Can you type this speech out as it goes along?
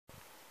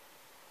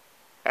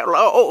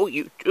Hello,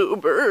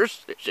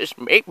 YouTubers. This is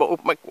Mabel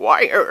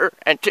Maguire,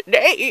 and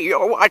today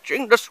you're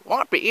watching the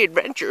swampy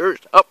adventures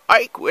of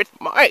Hike with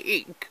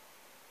Mike.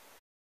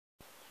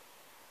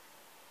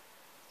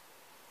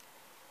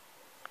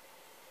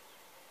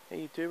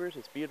 Hey, YouTubers,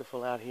 it's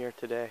beautiful out here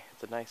today.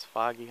 It's a nice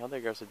foggy. Oh, there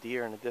goes a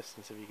deer in the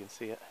distance if you can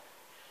see it.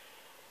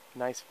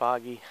 Nice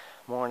foggy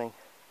morning.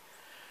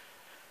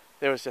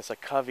 There was just a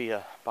covey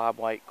of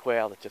bobwhite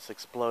quail that just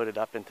exploded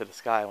up into the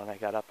sky when I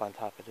got up on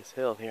top of this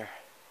hill here.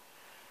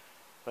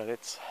 But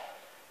it's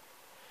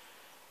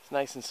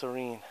nice and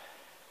serene.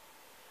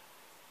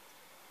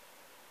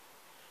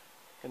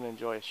 Gonna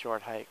enjoy a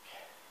short hike.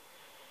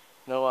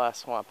 No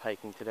swamp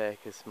hiking today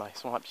because my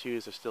swamp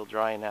shoes are still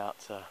drying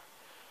out, so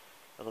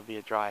it'll be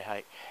a dry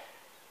hike.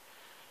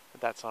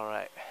 But that's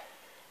alright.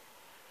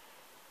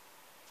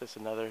 It's just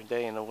another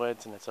day in the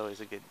woods, and it's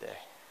always a good day.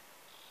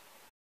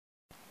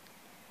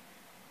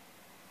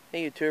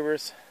 Hey,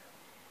 YouTubers.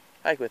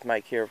 Hike with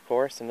Mike here, of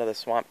course. Another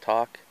swamp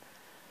talk.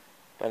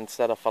 But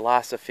instead of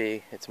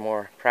philosophy, it's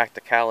more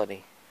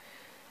practicality.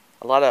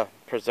 A lot of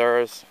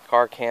preserves,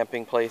 car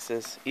camping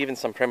places, even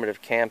some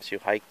primitive camps you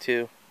hike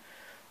to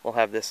will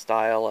have this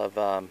style of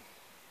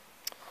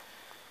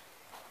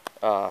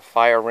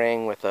fire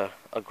ring with a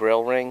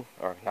grill ring,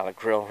 or not a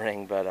grill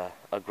ring, but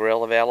a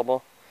grill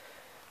available.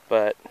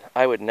 But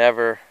I would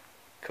never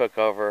cook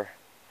over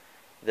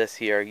this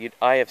here.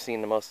 I have seen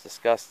the most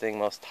disgusting,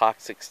 most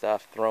toxic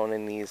stuff thrown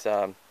in these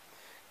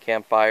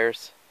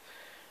campfires.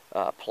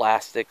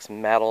 Plastics,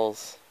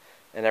 metals,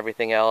 and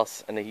everything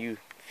else, and then you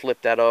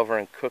flip that over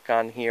and cook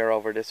on here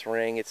over this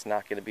ring, it's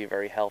not going to be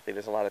very healthy.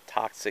 There's a lot of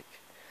toxic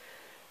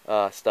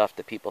stuff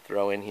that people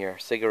throw in here,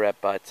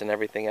 cigarette butts and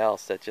everything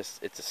else. That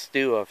just, it's a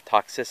stew of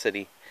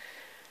toxicity.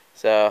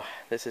 So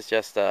this is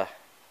just a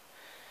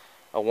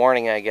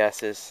warning, I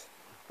guess,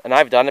 and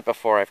I've done it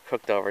before. I've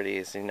cooked over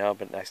these,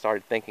 but I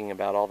started thinking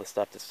about all the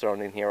stuff that's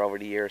thrown in here over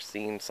the years,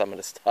 seeing some of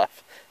the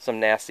stuff, some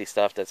nasty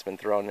stuff that's been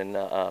thrown in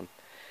the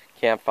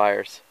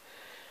campfires.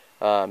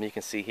 You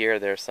can see here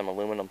there's some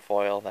aluminum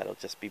foil that'll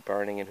just be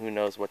burning, and who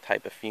knows what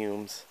type of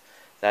fumes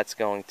that's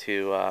going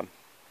to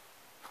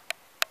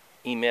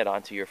emit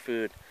onto your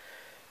food.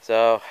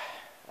 So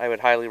I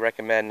would highly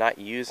recommend not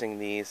using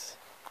these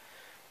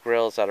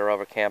grills that are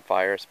over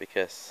campfires,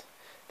 because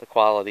the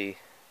quality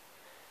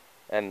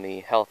and the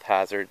health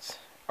hazards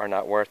are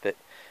not worth it.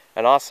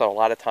 And also, a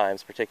lot of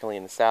times, particularly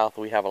in the south,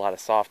 we have a lot of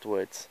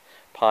softwoods,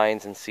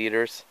 pines and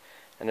cedars,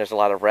 and there's a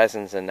lot of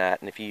resins in that,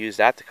 and if you use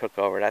that to cook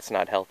over, that's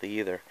not healthy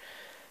either.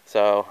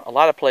 So a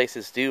lot of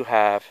places do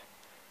have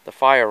the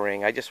fire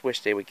ring. I just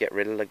wish they would get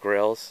rid of the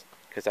grills,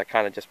 because that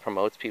kind of just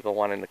promotes people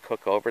wanting to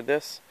cook over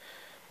this.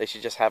 They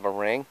should just have a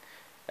ring.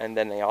 And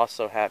then they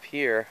also have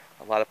here,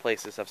 a lot of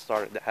places have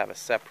started to have a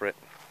separate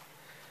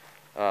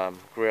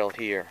grill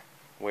here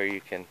where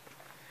you can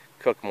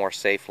cook more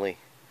safely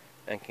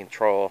and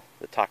control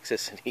the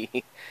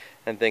toxicity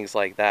and things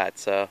like that.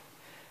 So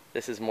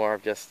this is more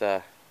of just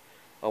a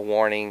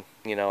warning,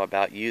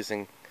 about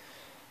using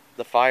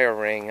the fire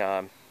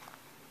ring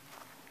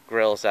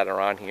grills that are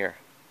on here.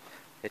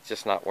 It's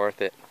just not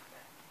worth it,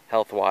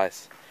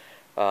 health-wise.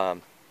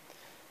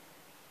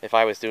 If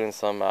I was doing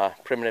some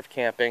primitive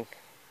camping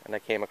and I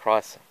came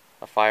across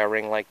a fire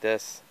ring like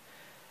this,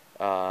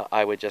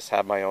 I would just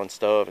have my own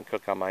stove and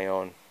cook on my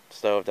own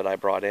stove that I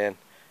brought in.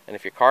 And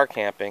if you're car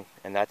camping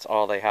and that's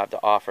all they have to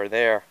offer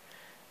there,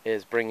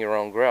 is bring your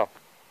own grill.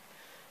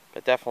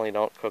 But definitely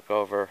don't cook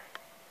over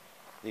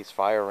these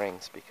fire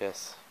rings,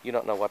 because you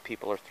don't know what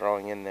people are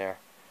throwing in there.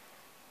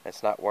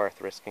 It's not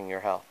worth risking your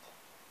health.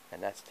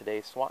 And that's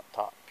today's Swamp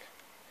Talk.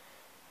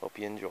 Hope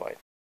you enjoyed.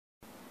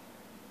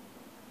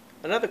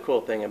 Another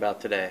cool thing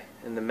about today,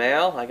 in the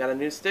mail I got a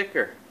new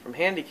sticker from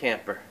Handi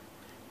Camper.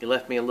 He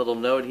left me a little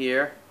note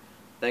here.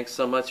 Thanks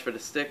so much for the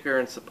sticker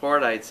and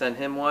support. I'd send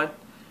him one.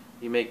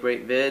 You make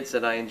great vids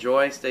that I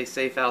enjoy. Stay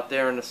safe out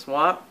there in the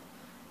swamp,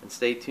 and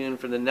stay tuned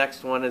for the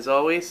next one, as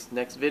always,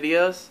 next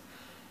videos.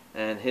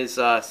 And his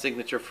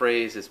signature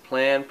phrase is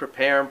plan,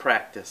 prepare, and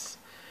practice.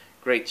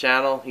 Great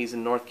channel. He's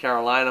in North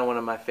Carolina, one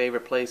of my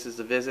favorite places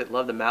to visit.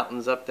 Love the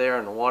mountains up there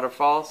and the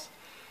waterfalls.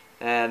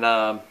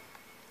 And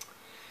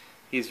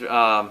he's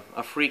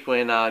a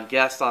frequent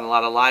guest on a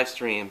lot of live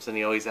streams, and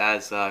he always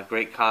adds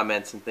great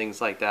comments and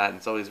things like that, and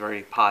it's always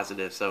very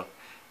positive. So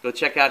go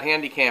check out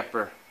Handi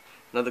Camper.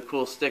 Another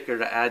cool sticker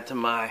to add to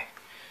my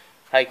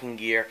hiking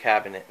gear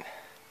cabinet.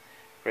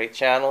 Great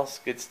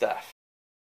channels, good stuff.